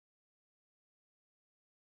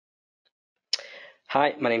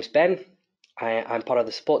Hi, my name's Ben. I'm part of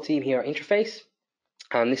the support team here at Interface,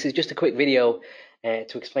 and this is just a quick video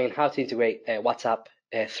to explain how to integrate WhatsApp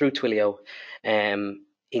through Twilio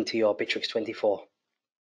into your Bitrix 24.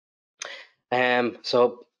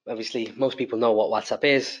 So obviously most people know what WhatsApp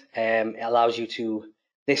is.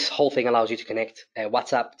 This whole thing allows you to connect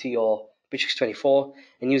WhatsApp to your Bitrix 24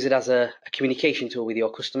 and use it as a communication tool with your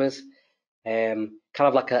customers, kind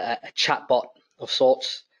of like a chat bot of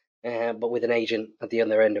sorts. But with an agent at the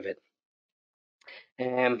other end of it.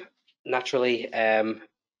 Naturally,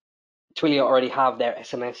 Twilio already have their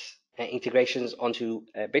SMS integrations onto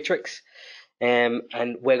Bitrix, and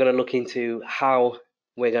we're going to look into how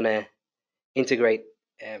we're going to integrate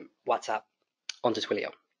WhatsApp onto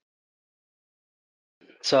Twilio.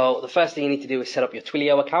 So the first thing you need to do is set up your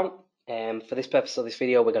Twilio account. For this purpose of this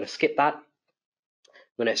video, we're going to skip that.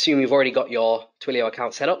 I'm going to assume you've already got your Twilio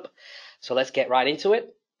account set up. So let's get right into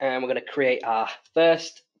it. And we're going to create our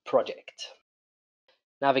first project.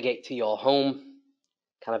 Navigate to your home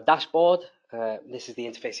kind of dashboard. This is the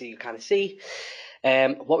interface that you kind of see.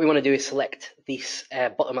 What we want to do is select this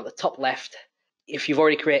button at the top left. If you've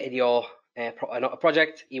already created your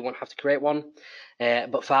project, you won't have to create one.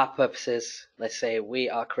 But for our purposes, let's say we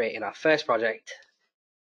are creating our first project.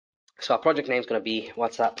 So our project name is going to be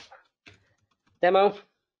WhatsApp Demo.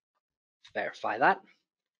 Verify that.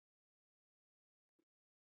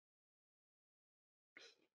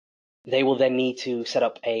 They will then need to set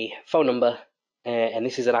up a phone number, and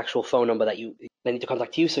this is an actual phone number that they need to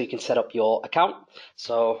contact you so you can set up your account.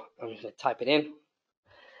 So I'm just going to type it in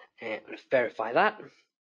and I'm going to verify that.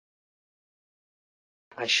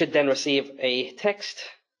 I should then receive a text.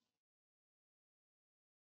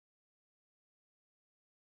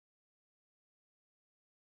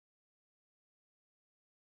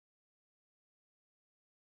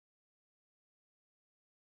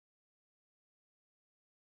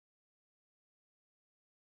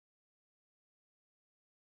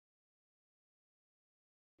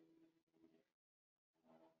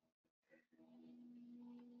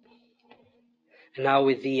 And now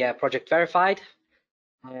with the project verified,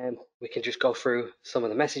 we can just go through some of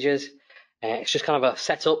the messages. It's just kind of a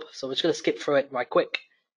setup, so we're just going to skip through it right quick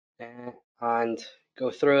and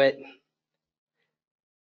go through it.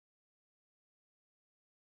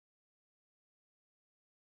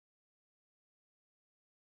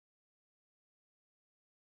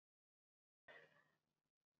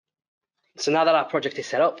 So now that our project is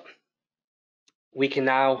set up, we can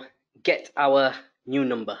now get our new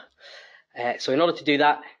number. So in order to do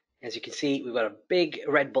that, as you can see, we've got a big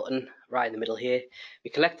red button right in the middle here. We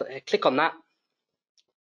click on that,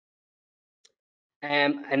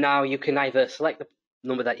 and now you can either select the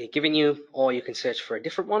number that you're giving you, or you can search for a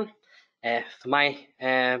different one. For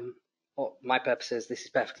my purposes, this is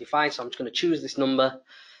perfectly fine, so I'm just going to choose this number.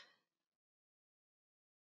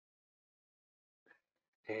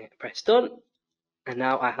 Press done, and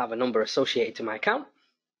now I have a number associated to my account.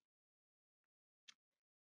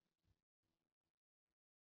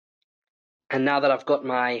 And now that I've got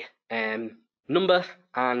my number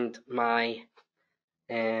and my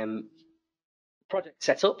project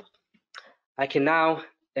set up, I can now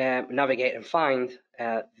navigate and find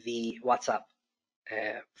the WhatsApp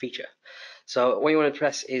feature. So what you want to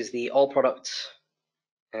press is the All Products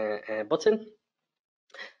button,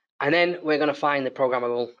 and then we're going to find the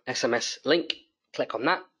programmable SMS link. Click on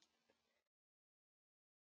that.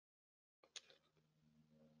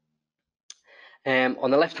 On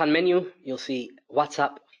the left-hand menu, you'll see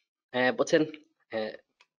WhatsApp button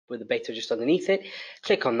with the beta just underneath it.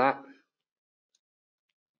 Click on that,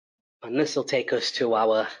 and this will take us to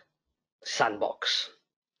our sandbox.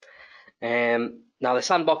 Now the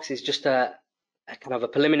sandbox is just a kind of a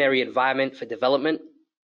preliminary environment for development.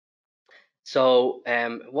 So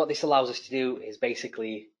what this allows us to do is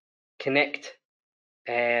basically connect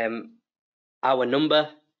our number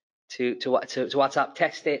to WhatsApp,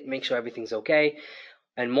 test it, make sure everything's okay,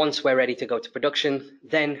 and once we're ready to go to production,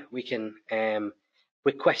 then we can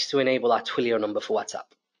request to enable our Twilio number for WhatsApp.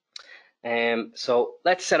 So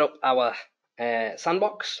let's set up our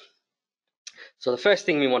sandbox. So the first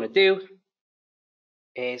thing we want to do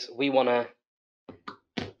is we want to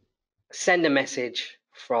send a message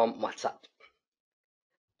from WhatsApp.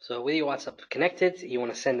 So with your WhatsApp connected, you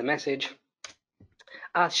want to send a message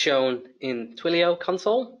as shown in Twilio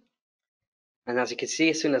console. And as you can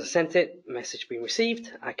see, as soon as I sent it, message being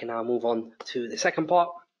received, I can now move on to the second part.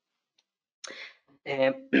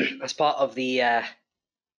 As part of the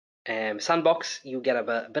sandbox, you get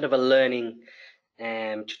a bit of a learning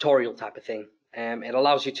tutorial type of thing. It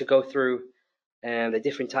allows you to go through the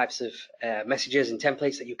different types of messages and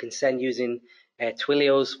templates that you can send using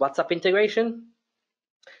Twilio's WhatsApp integration.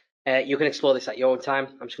 You can explore this at your own time.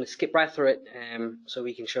 I'm just going to skip right through it so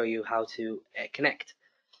we can show you how to connect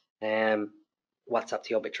WhatsApp to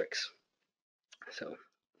your Bitrix. So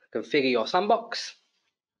configure your sandbox.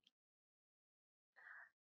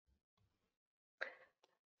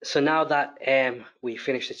 So now that we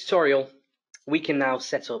finished the tutorial, we can now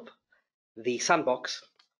set up the sandbox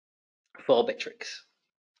for Bitrix.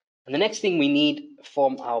 And the next thing we need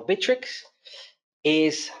from our Bitrix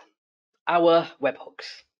is our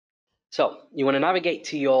webhooks. So you want to navigate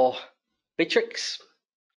to your Bitrix,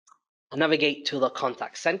 navigate to the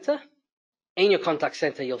contact center. In your contact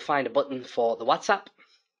center, you'll find a button for the WhatsApp.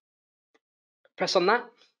 Press on that.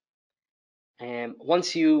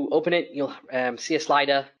 Once you open it, you'll see a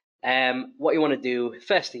slider. What you want to do,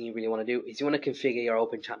 first thing you really want to do is you want to configure your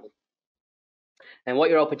open channel. And what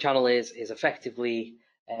your open channel is effectively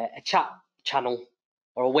a chat channel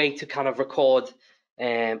or a way to kind of record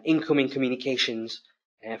incoming communications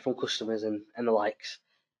from customers and the likes.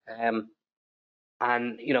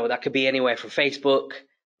 And you know, that could be anywhere from Facebook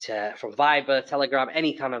to from Viber, Telegram,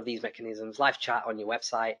 any kind of these mechanisms, live chat on your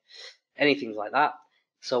website, anything like that.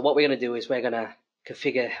 So what we're going to do is we're going to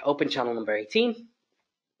configure open channel number 18.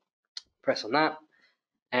 Press on that.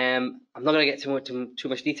 I'm not going to get too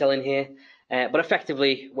much detail in here, but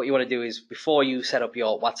effectively what you want to do is before you set up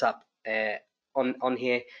your WhatsApp on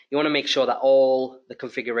here, you want to make sure that all the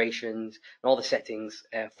configurations and all the settings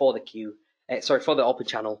for the open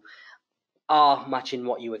channel are matching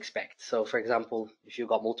what you expect. So for example, if you've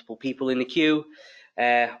got multiple people in the queue,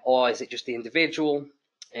 or is it just the individual?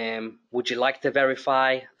 Would you like to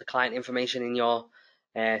verify the client information in your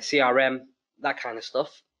CRM? That kind of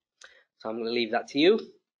stuff. So I'm going to leave that to you.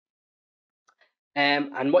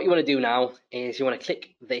 And what you want to do now is you want to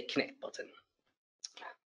click the connect button.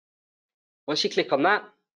 Once you click on that,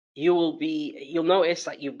 you'll notice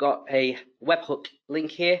that you've got a webhook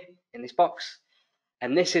link here in this box.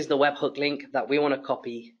 And this is the webhook link that we want to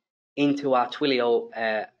copy into our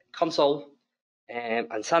Twilio console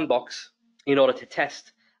and sandbox in order to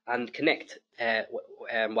test and connect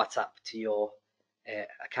WhatsApp to your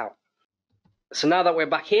account. So now that we're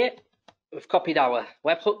back here, we've copied our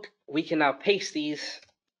webhook. We can now paste these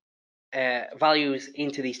values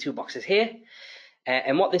into these two boxes here.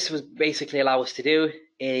 And what this was basically allow us to do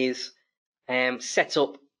is set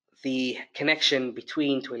up the connection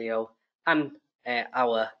between Twilio and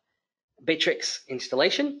our Bitrix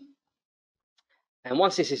installation. And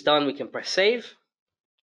once this is done, we can press save.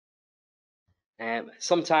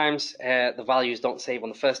 Sometimes the values don't save on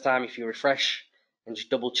the first time. If you refresh and just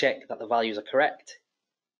double check that the values are correct.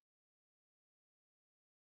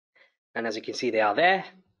 And as you can see, they are there.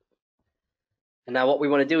 And now what we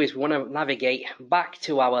want to do is we want to navigate back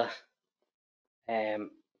to our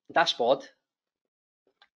dashboard.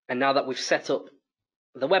 And now that we've set up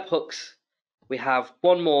the webhooks, we have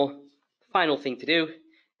one more final thing to do,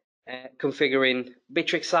 configuring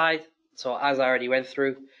Bitrix side. So as I already went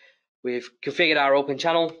through, we've configured our open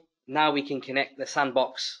channel. Now we can connect the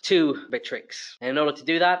sandbox to Bitrix. And in order to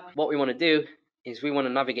do that, what we want to do is we want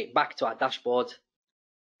to navigate back to our dashboard.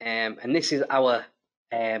 And this is our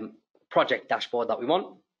project dashboard that we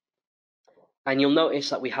want. And you'll notice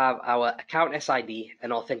that we have our account SID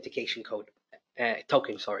and authentication code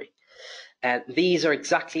token. These are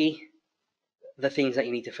exactly the things that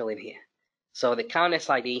you need to fill in here. So the account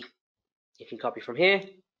SID, you can copy from here,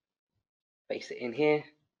 paste it in here.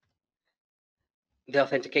 The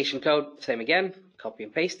authentication code, same again, copy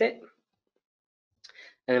and paste it.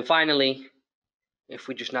 And then finally, if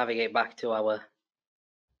we just navigate back to our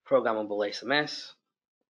programmable SMS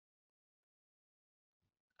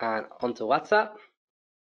and onto WhatsApp,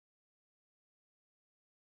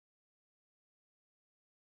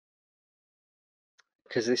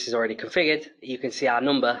 because this is already configured, you can see our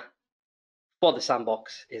number for the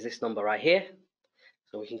sandbox is this number right here.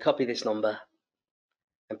 So we can copy this number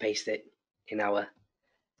and paste it in our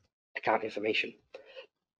account information.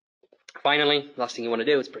 Finally, last thing you want to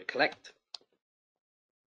do is press collect.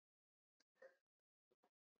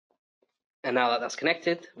 And now that that's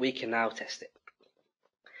connected, we can now test it.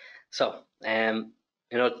 So in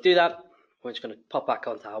order to do that, we're just going to pop back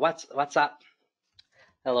onto our WhatsApp.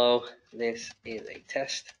 Hello, this is a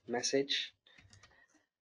test message.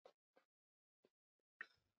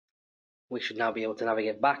 We should now be able to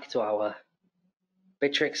navigate back to our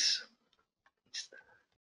Bitrix.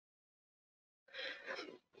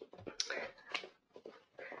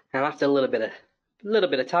 And after a little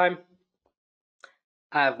bit of time,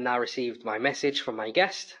 I have now received my message from my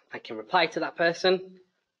guest. I can reply to that person.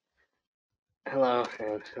 Hello,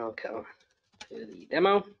 and welcome to the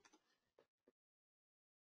demo.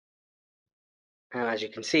 And as you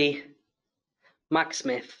can see, Max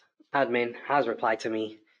Smith, admin, has replied to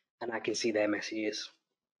me, and I can see their messages.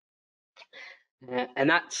 And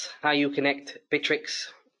that's how you connect Bitrix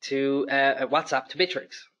to WhatsApp to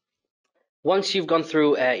Bitrix. Once you've gone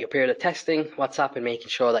through your period of testing WhatsApp and making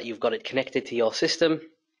sure that you've got it connected to your system,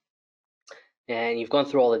 and you've gone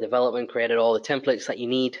through all the development, created all the templates that you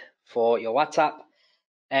need for your WhatsApp,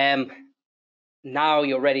 now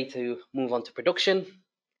you're ready to move on to production,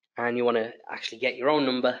 and you want to actually get your own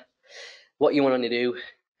number. What you want to do,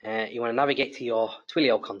 you want to navigate to your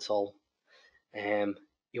Twilio console.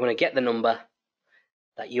 You want to get the number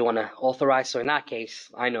that you want to authorize. So in that case,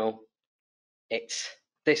 I know it's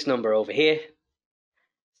this number over here.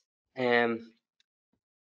 And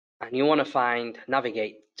you want to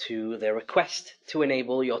navigate to the request to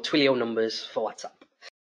enable your Twilio numbers for WhatsApp.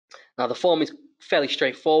 Now the form is fairly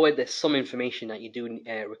straightforward. There's some information that you do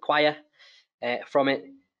require from it.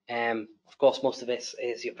 Of course, most of this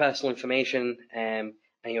is your personal information and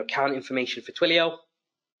your account information for Twilio,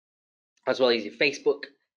 as well as your Facebook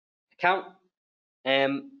account.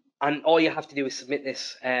 And all you have to do is submit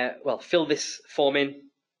this, fill this form in.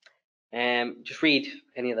 Just read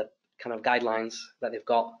any of the kind of guidelines that they've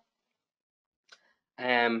got,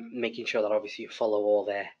 making sure that obviously you follow all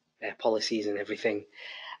their policies and everything,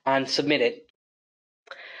 and submit it.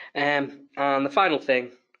 And the final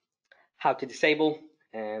thing, how to disable.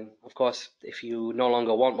 Of course, if you no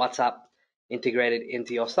longer want WhatsApp integrated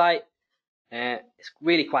into your site, it's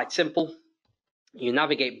really quite simple. You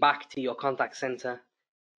navigate back to your contact center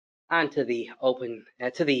and to the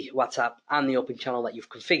WhatsApp and the open channel that you've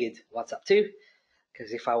configured WhatsApp to.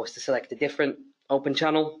 Because if I was to select a different open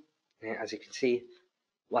channel, as you can see,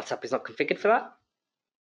 WhatsApp is not configured for that.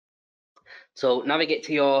 So navigate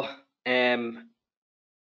to your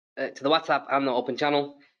to the WhatsApp and the open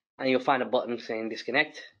channel, and you'll find a button saying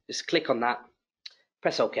disconnect. Just click on that,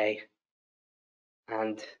 press OK,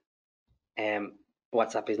 and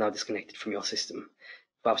WhatsApp is now disconnected from your system.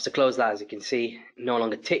 If I was to close that, as you can see, no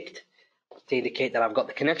longer ticked to indicate that I've got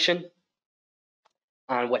the connection,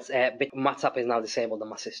 and WhatsApp is now disabled on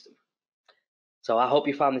my system. So I hope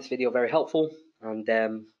you found this video very helpful, and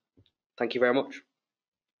thank you very much.